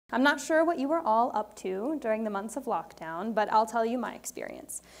I'm not sure what you were all up to during the months of lockdown, but I'll tell you my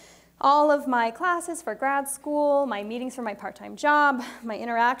experience. All of my classes for grad school, my meetings for my part-time job, my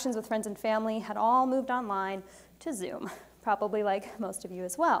interactions with friends and family had all moved online to Zoom, probably like most of you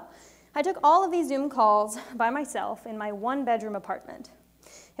as well. I took all of these Zoom calls by myself in my one-bedroom apartment.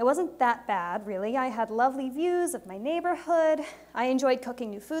 It wasn't that bad, really. I had lovely views of my neighborhood. I enjoyed cooking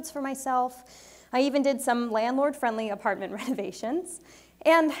new foods for myself. I even did some landlord-friendly apartment renovations.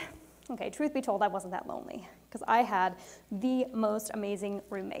 And, okay, truth be told, I wasn't that lonely, because I had the most amazing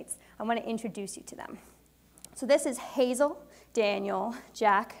roommates. I want to introduce you to them. So this is Hazel, Daniel,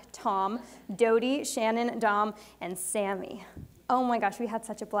 Jack, Tom, Dodie, Shannon, Dom, and Sammy. Oh my gosh, we had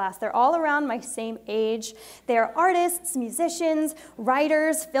such a blast. They're all around my same age. They're artists, musicians,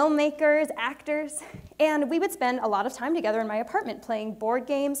 writers, filmmakers, actors, and we would spend a lot of time together in my apartment playing board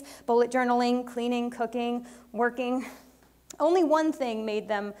games, bullet journaling, cleaning, cooking, working. Only one thing made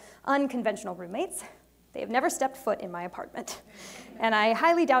them unconventional roommates. They have never stepped foot in my apartment. And I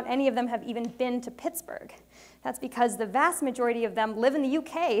highly doubt any of them have even been to Pittsburgh. That's because the vast majority of them live in the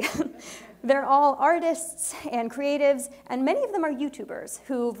UK. They're all artists and creatives, and many of them are YouTubers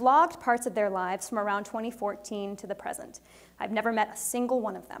who vlogged parts of their lives from around 2014 to the present. I've never met a single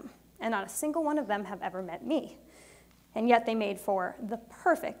one of them, and not a single one of them have ever met me. And yet they made for the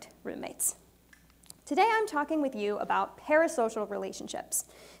perfect roommates. Today I'm talking with you about parasocial relationships.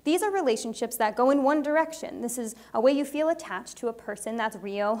 These are relationships that go in one direction. This is a way you feel attached to a person that's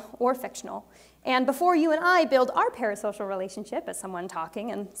real or fictional. And before you and I build our parasocial relationship as someone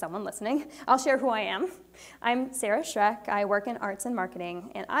talking and someone listening, I'll share who I am. I'm Sarah Schreck. I work in arts and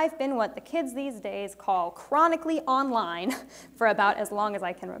marketing, and I've been what the kids these days call chronically online for about as long as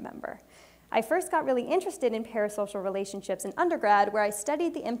I can remember. I first got really interested in parasocial relationships in undergrad, where I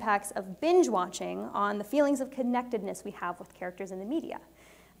studied the impacts of binge watching on the feelings of connectedness we have with characters in the media.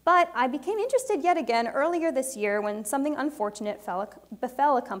 But I became interested yet again earlier this year when something unfortunate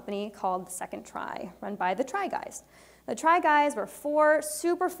befell a company called The Second Try, run by the Try Guys. The Try Guys were 4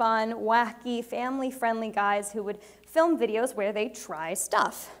 super fun, wacky, family-friendly guys who would film videos where they try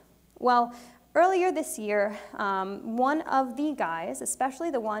stuff. Well, earlier this year, one of the guys, especially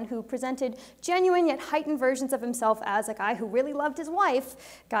the one who presented genuine yet heightened versions of himself as a guy who really loved his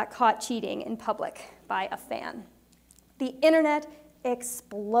wife, got caught cheating in public by a fan. The internet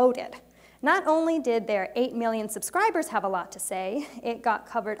exploded. Not only did their 8 million subscribers have a lot to say, it got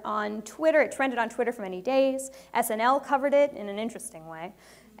covered on Twitter, it trended on Twitter for many days, SNL covered it in an interesting way,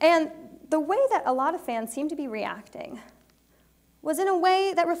 and the way that a lot of fans seemed to be reacting was in a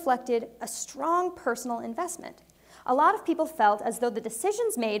way that reflected a strong personal investment. A lot of people felt as though the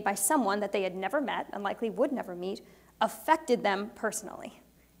decisions made by someone that they had never met and likely would never meet affected them personally.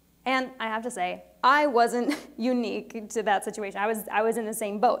 And I have to say, I wasn't unique to that situation. I was in the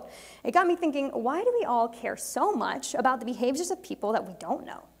same boat. It got me thinking, why do we all care so much about the behaviors of people that we don't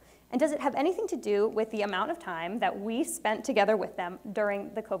know? And does it have anything to do with the amount of time that we spent together with them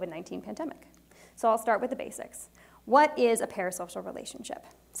during the COVID-19 pandemic? So I'll start with the basics. What is a parasocial relationship?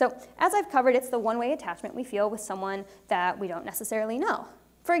 So as I've covered, it's the one-way attachment we feel with someone that we don't necessarily know.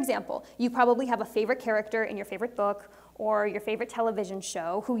 For example, you probably have a favorite character in your favorite book or your favorite television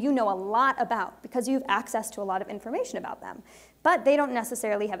show who you know a lot about because you have access to a lot of information about them, but they don't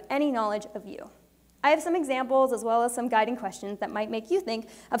necessarily have any knowledge of you. I have some examples as well as some guiding questions that might make you think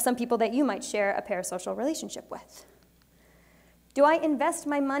of some people that you might share a parasocial relationship with. Do I invest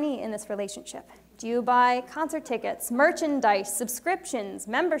my money in this relationship? Do you buy concert tickets, merchandise, subscriptions,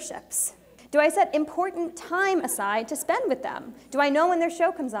 memberships? Do I set important time aside to spend with them? Do I know when their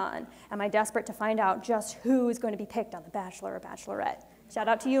show comes on? Am I desperate to find out just who is going to be picked on The Bachelor or Bachelorette? Shout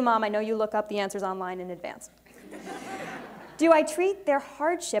out to you, Mom. I know you look up the answers online in advance. Do I treat their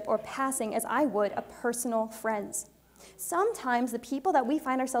hardship or passing as I would a personal friend's? Sometimes the people that we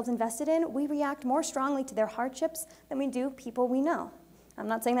find ourselves invested in, we react more strongly to their hardships than we do people we know. I'm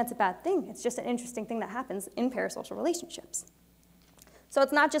not saying that's a bad thing. It's just an interesting thing that happens in parasocial relationships. So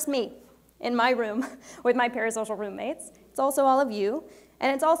it's not just me in my room with my parasocial roommates. It's also all of you,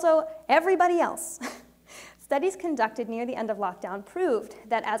 and it's also everybody else. Studies conducted near the end of lockdown proved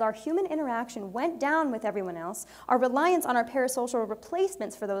that as our human interaction went down with everyone else, our reliance on our parasocial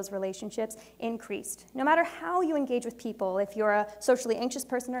replacements for those relationships increased. No matter how you engage with people, if you're a socially anxious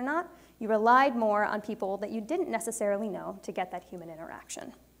person or not, you relied more on people that you didn't necessarily know to get that human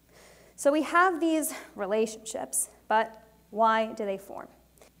interaction. So we have these relationships, but why do they form?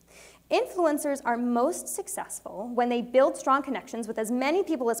 Influencers are most successful when they build strong connections with as many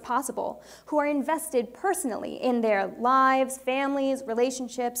people as possible who are invested personally in their lives, families,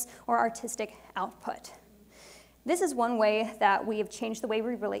 relationships, or artistic output. This is one way that we have changed the way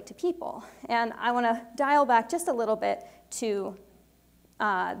we relate to people. And I want to dial back just a little bit to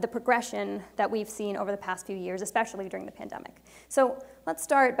the progression that we've seen over the past few years, especially during the pandemic. So let's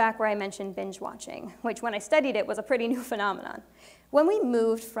start back where I mentioned binge watching, which when I studied it was a pretty new phenomenon. When we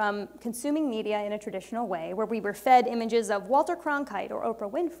moved from consuming media in a traditional way, where we were fed images of Walter Cronkite or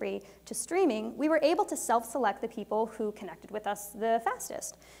Oprah Winfrey, to streaming, we were able to self-select the people who connected with us the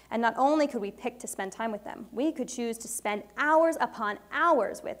fastest. And not only could we pick to spend time with them, we could choose to spend hours upon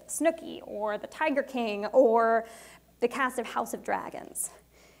hours with Snooki or the Tiger King or the cast of House of Dragons.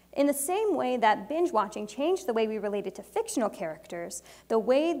 In the same way that binge watching changed the way we related to fictional characters, the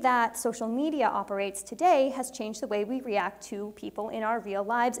way that social media operates today has changed the way we react to people in our real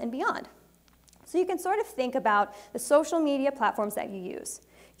lives and beyond. So you can sort of think about the social media platforms that you use.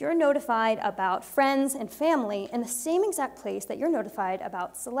 You're notified about friends and family in the same exact place that you're notified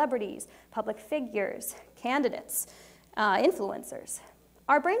about celebrities, public figures, candidates, influencers.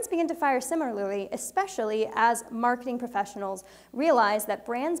 Our brains begin to fire similarly, especially as marketing professionals realize that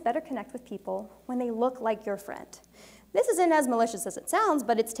brands better connect with people when they look like your friend. This isn't as malicious as it sounds,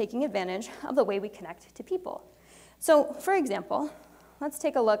 but it's taking advantage of the way we connect to people. So, for example, let's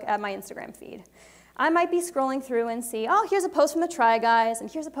take a look at my Instagram feed. I might be scrolling through and see, oh, here's a post from the Try Guys,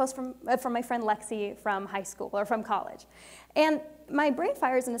 and here's a post from my friend Lexi from high school or from college. And my brain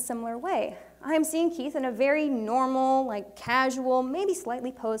fires in a similar way. I'm seeing Keith in a very normal, like casual, maybe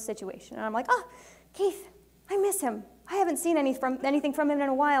slightly posed situation. And I'm like, oh, Keith, I miss him. I haven't seen anything from him in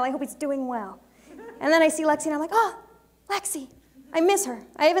a while. I hope he's doing well. And then I see Lexi and I'm like, oh, Lexi, I miss her.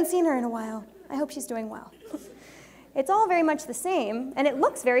 I haven't seen her in a while. I hope she's doing well. It's all very much the same, and it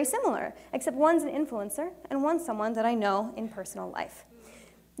looks very similar, except one's an influencer and one's someone that I know in personal life.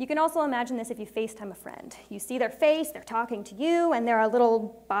 You can also imagine this if you FaceTime a friend. You see their face, they're talking to you, and there are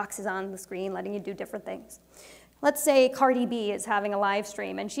little boxes on the screen letting you do different things. Let's say Cardi B is having a live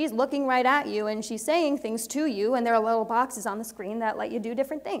stream, and she's looking right at you, and she's saying things to you, and there are little boxes on the screen that let you do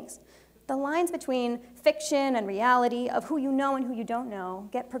different things. The lines between fiction and reality of who you know and who you don't know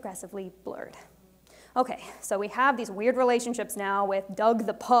get progressively blurred. Okay, so we have these weird relationships now with Doug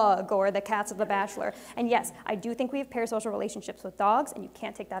the Pug or the cats of The Bachelor. And yes, I do think we have parasocial relationships with dogs, and you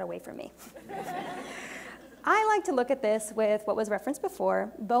can't take that away from me. I like to look at this with what was referenced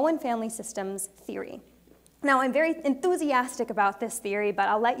before, Bowen family systems theory. Now, I'm very enthusiastic about this theory, but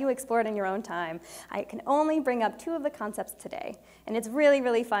I'll let you explore it in your own time. I can only bring up 2 of the concepts today, and it's really,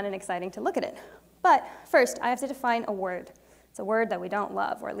 really fun and exciting to look at it. But first, I have to define a word. It's a word that we don't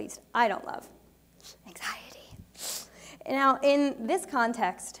love, or at least I don't love. Anxiety. Now, in this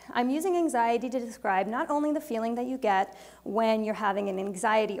context, I'm using anxiety to describe not only the feeling that you get when you're having an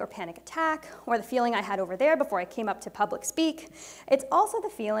anxiety or panic attack, or the feeling I had over there before I came up to public speak, it's also the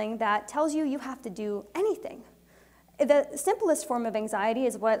feeling that tells you you have to do anything. The simplest form of anxiety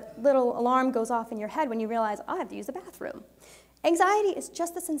is what little alarm goes off in your head when you realize, oh, I have to use the bathroom. Anxiety is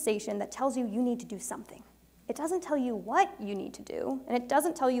just the sensation that tells you you need to do something. It doesn't tell you what you need to do, and it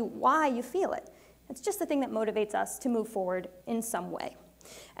doesn't tell you why you feel it. It's just the thing that motivates us to move forward in some way.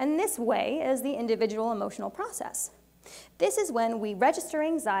 And this way is the individual emotional process. This is when we register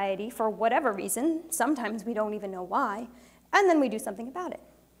anxiety for whatever reason, sometimes we don't even know why, and then we do something about it.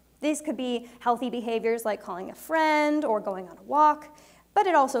 These could be healthy behaviors like calling a friend or going on a walk, but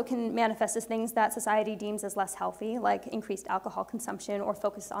it also can manifest as things that society deems as less healthy, like increased alcohol consumption or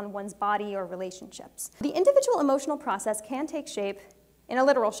focus on one's body or relationships. The individual emotional process can take shape in a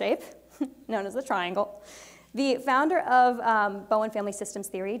literal shape, known as the triangle. The founder of Bowen family systems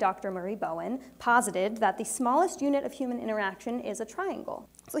theory, Dr. Murray Bowen, posited that the smallest unit of human interaction is a triangle.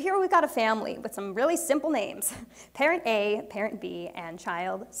 So here we've got a family with some really simple names, parent A, parent B, and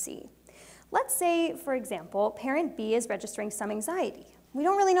child C. Let's say, for example, parent B is registering some anxiety. We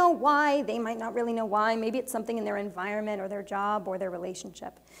don't really know why, they might not really know why, maybe it's something in their environment or their job or their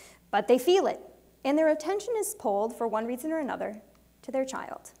relationship, but they feel it, and their attention is pulled for one reason or another to their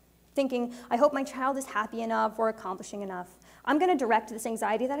child. Thinking, I hope my child is happy enough or accomplishing enough. I'm going to direct this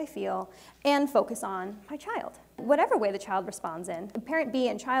anxiety that I feel and focus on my child. Whatever way the child responds in, parent B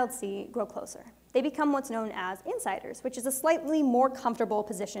and child C grow closer. They become what's known as insiders, which is a slightly more comfortable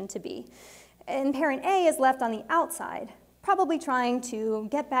position to be. And parent A is left on the outside, probably trying to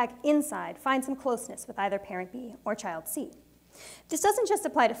get back inside, find some closeness with either parent B or child C. This doesn't just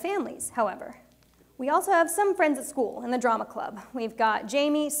apply to families, however. We also have some friends at school in the drama club. We've got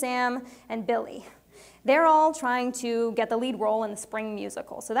Jamie, Sam, and Billy. They're all trying to get the lead role in the spring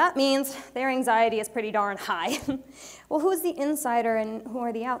musical, so that means their anxiety is pretty darn high. Well, who's the insider and who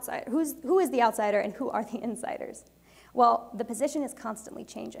are the outsiders? Who is the outsider and who are the insiders? Well, the position is constantly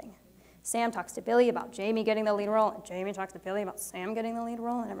changing. Sam talks to Billy about Jamie getting the lead role, and Jamie talks to Billy about Sam getting the lead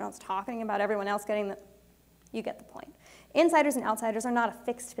role, and everyone's talking about everyone else getting the... You get the point. Insiders and outsiders are not a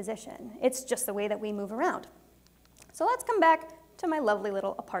fixed position. It's just the way that we move around. So let's come back to my lovely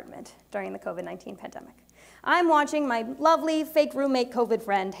little apartment during the COVID-19 pandemic. I'm watching my lovely fake roommate COVID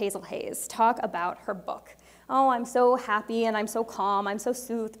friend, Hazel Hayes, talk about her book. Oh, I'm so happy and I'm so calm. I'm so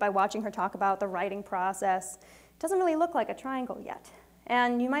soothed by watching her talk about the writing process. It doesn't really look like a triangle yet.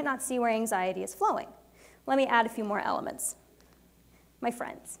 And you might not see where anxiety is flowing. Let me add a few more elements. My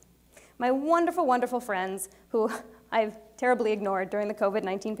friends. My wonderful, wonderful friends who I've terribly ignored during the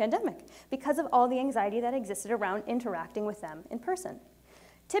COVID-19 pandemic because of all the anxiety that existed around interacting with them in person.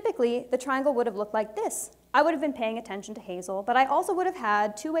 Typically, the triangle would have looked like this. I would have been paying attention to Hazel, but I also would have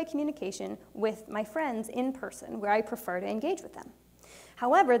had two-way communication with my friends in person, where I prefer to engage with them.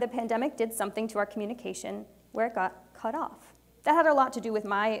 However, the pandemic did something to our communication where it got cut off. That had a lot to do with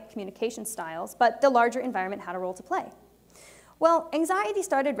my communication styles, but the larger environment had a role to play. Well, anxiety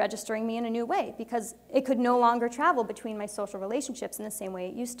started registering me in a new way because it could no longer travel between my social relationships in the same way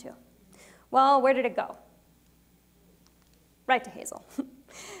it used to. Well, where did it go? Right to Hazel.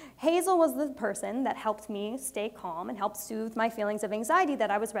 Hazel was the person that helped me stay calm and helped soothe my feelings of anxiety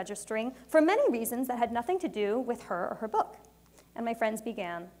that I was registering for many reasons that had nothing to do with her or her book. And my friends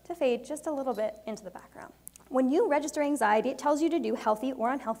began to fade just a little bit into the background. When you register anxiety, it tells you to do healthy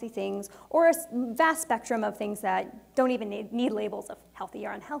or unhealthy things, or a vast spectrum of things that don't even need labels of healthy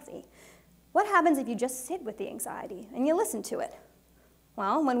or unhealthy. What happens if you just sit with the anxiety and you listen to it?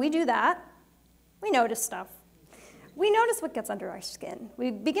 Well, when we do that, we notice stuff. We notice what gets under our skin. We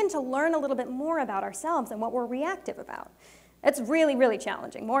begin to learn a little bit more about ourselves and what we're reactive about. It's really, really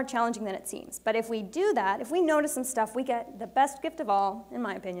challenging, more challenging than it seems. But if we do that, if we notice some stuff, we get the best gift of all, in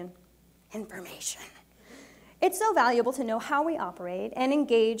my opinion, information. It's so valuable to know how we operate and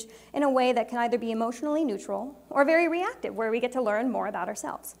engage in a way that can either be emotionally neutral or very reactive, where we get to learn more about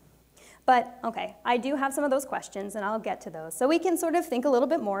ourselves. But, okay, I do have some of those questions, and I'll get to those, so we can sort of think a little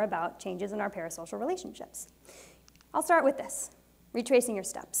bit more about changes in our parasocial relationships. I'll start with this, retracing your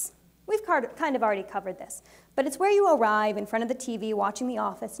steps. We've kind of already covered this, but it's where you arrive in front of the TV watching The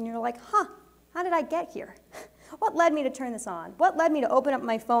Office, and you're like, huh, how did I get here? What led me to turn this on? What led me to open up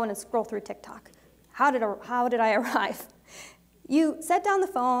my phone and scroll through TikTok? How did I arrive? You set down the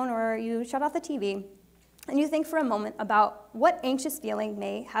phone or you shut off the TV, and you think for a moment about what anxious feeling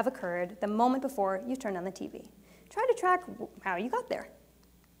may have occurred the moment before you turned on the TV. Try to track how you got there.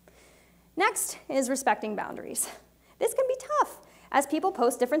 Next is respecting boundaries. This can be tough. As people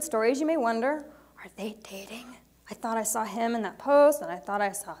post different stories, you may wonder, are they dating? I thought I saw him in that post, and I thought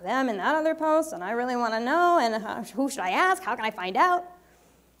I saw them in that other post, and I really want to know, and who should I ask? How can I find out?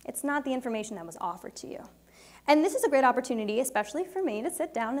 It's not the information that was offered to you. And this is a great opportunity, especially for me, to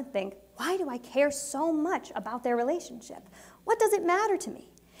sit down and think, why do I care so much about their relationship? What does it matter to me?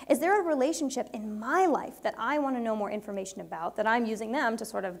 Is there a relationship in my life that I want to know more information about, that I'm using them to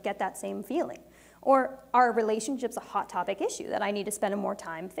sort of get that same feeling? Or are relationships a hot topic issue that I need to spend more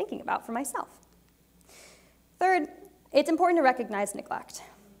time thinking about for myself? Third, it's important to recognize neglect.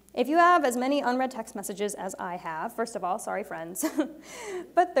 If you have as many unread text messages as I have, first of all, sorry friends,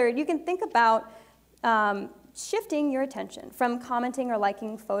 but third, you can think about shifting your attention from commenting or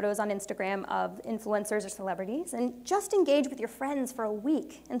liking photos on Instagram of influencers or celebrities and just engage with your friends for a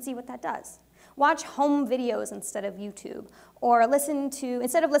week and see what that does. Watch home videos instead of YouTube, or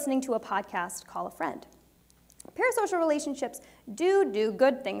instead of listening to a podcast, call a friend. Parasocial relationships do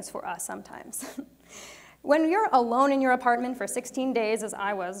good things for us sometimes. When you're alone in your apartment for 16 days, as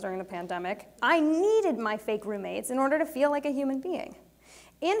I was during the pandemic, I needed my fake roommates in order to feel like a human being.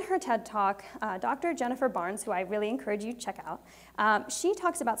 In her TED Talk, Dr. Jennifer Barnes, who I really encourage you to check out, she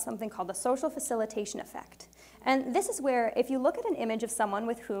talks about something called the social facilitation effect. And this is where if you look at an image of someone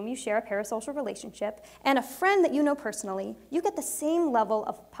with whom you share a parasocial relationship and a friend that you know personally, you get the same level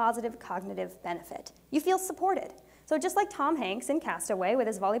of positive cognitive benefit. You feel supported. So just like Tom Hanks in Castaway with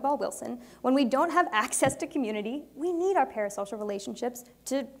his volleyball Wilson, when we don't have access to community, we need our parasocial relationships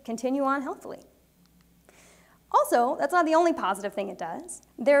to continue on healthily. Also, that's not the only positive thing it does.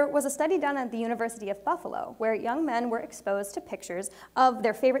 There was a study done at the University of Buffalo where young men were exposed to pictures of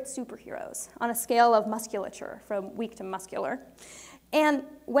their favorite superheroes on a scale of musculature, from weak to muscular. And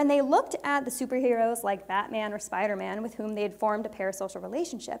when they looked at the superheroes like Batman or Spider-Man with whom they had formed a parasocial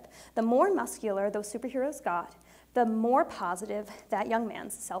relationship, the more muscular those superheroes got, the more positive that young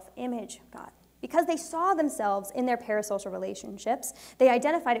man's self-image got. Because they saw themselves in their parasocial relationships, they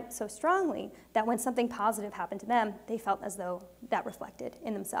identified it so strongly that when something positive happened to them, they felt as though that reflected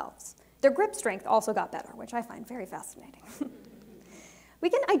in themselves. Their grip strength also got better, which I find very fascinating. We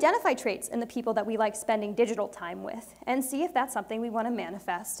can identify traits in the people that we like spending digital time with and see if that's something we want to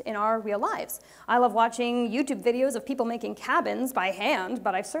manifest in our real lives. I love watching YouTube videos of people making cabins by hand,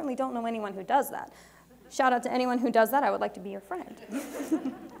 but I certainly don't know anyone who does that. Shout out to anyone who does that. I would like to be your friend.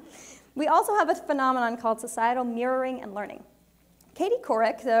 We also have a phenomenon called societal mirroring and learning. Katie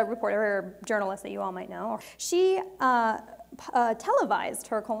Couric, the reporter or journalist that you all might know, she televised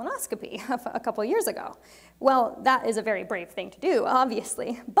her colonoscopy a couple years ago. Well, that is a very brave thing to do,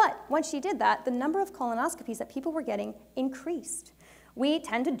 obviously. But once she did that, the number of colonoscopies that people were getting increased. We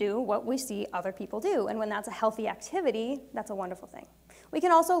tend to do what we see other people do, and when that's a healthy activity, that's a wonderful thing. We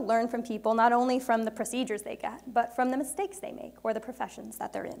can also learn from people, not only from the procedures they get, but from the mistakes they make or the professions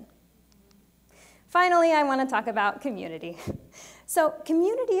that they're in. Finally, I want to talk about community. So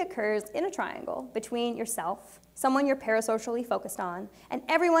community occurs in a triangle between yourself, someone you're parasocially focused on, and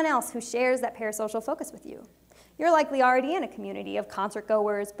everyone else who shares that parasocial focus with you. You're likely already in a community of concert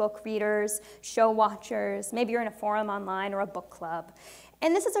goers, book readers, show watchers, maybe you're in a forum online or a book club.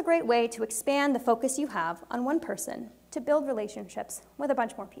 And this is a great way to expand the focus you have on one person to build relationships with a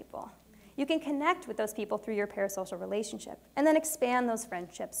bunch more people. You can connect with those people through your parasocial relationship and then expand those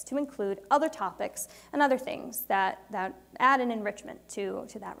friendships to include other topics and other things that add an enrichment to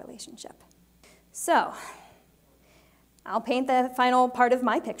that relationship. So, I'll paint the final part of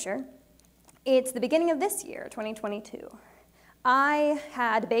my picture. It's the beginning of this year, 2022. I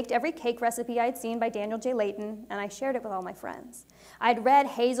had baked every cake recipe I'd seen by Daniel J. Layton, and I shared it with all my friends. I'd read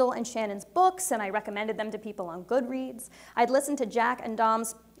Hazel and Shannon's books, and I recommended them to people on Goodreads. I'd listened to Jack and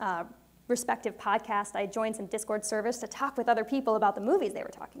Dom's respective podcasts. I joined some Discord servers to talk with other people about the movies they were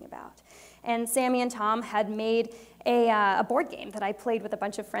talking about. And Sammy and Tom had made a board game that I played with a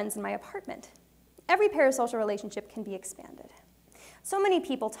bunch of friends in my apartment. Every parasocial relationship can be expanded. So many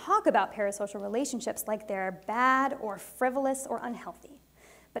people talk about parasocial relationships like they're bad or frivolous or unhealthy.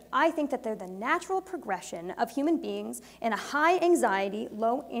 But I think that they're the natural progression of human beings in a high anxiety,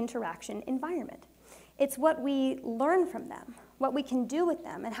 low interaction environment. It's what we learn from them, what we can do with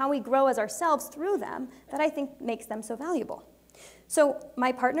them, and how we grow as ourselves through them that I think makes them so valuable. So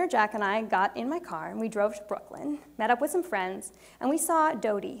my partner Jack and I got in my car and we drove to Brooklyn, met up with some friends, and we saw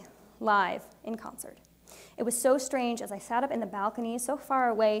Dodie live in concert. It was so strange as I sat up in the balcony so far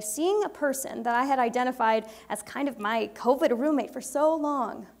away, seeing a person that I had identified as kind of my COVID roommate for so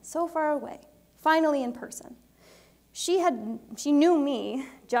long, so far away, finally in person. She knew me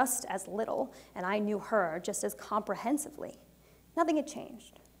just as little, and I knew her just as comprehensively. Nothing had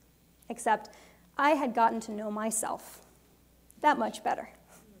changed, except I had gotten to know myself that much better.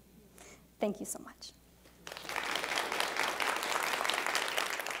 Thank you so much.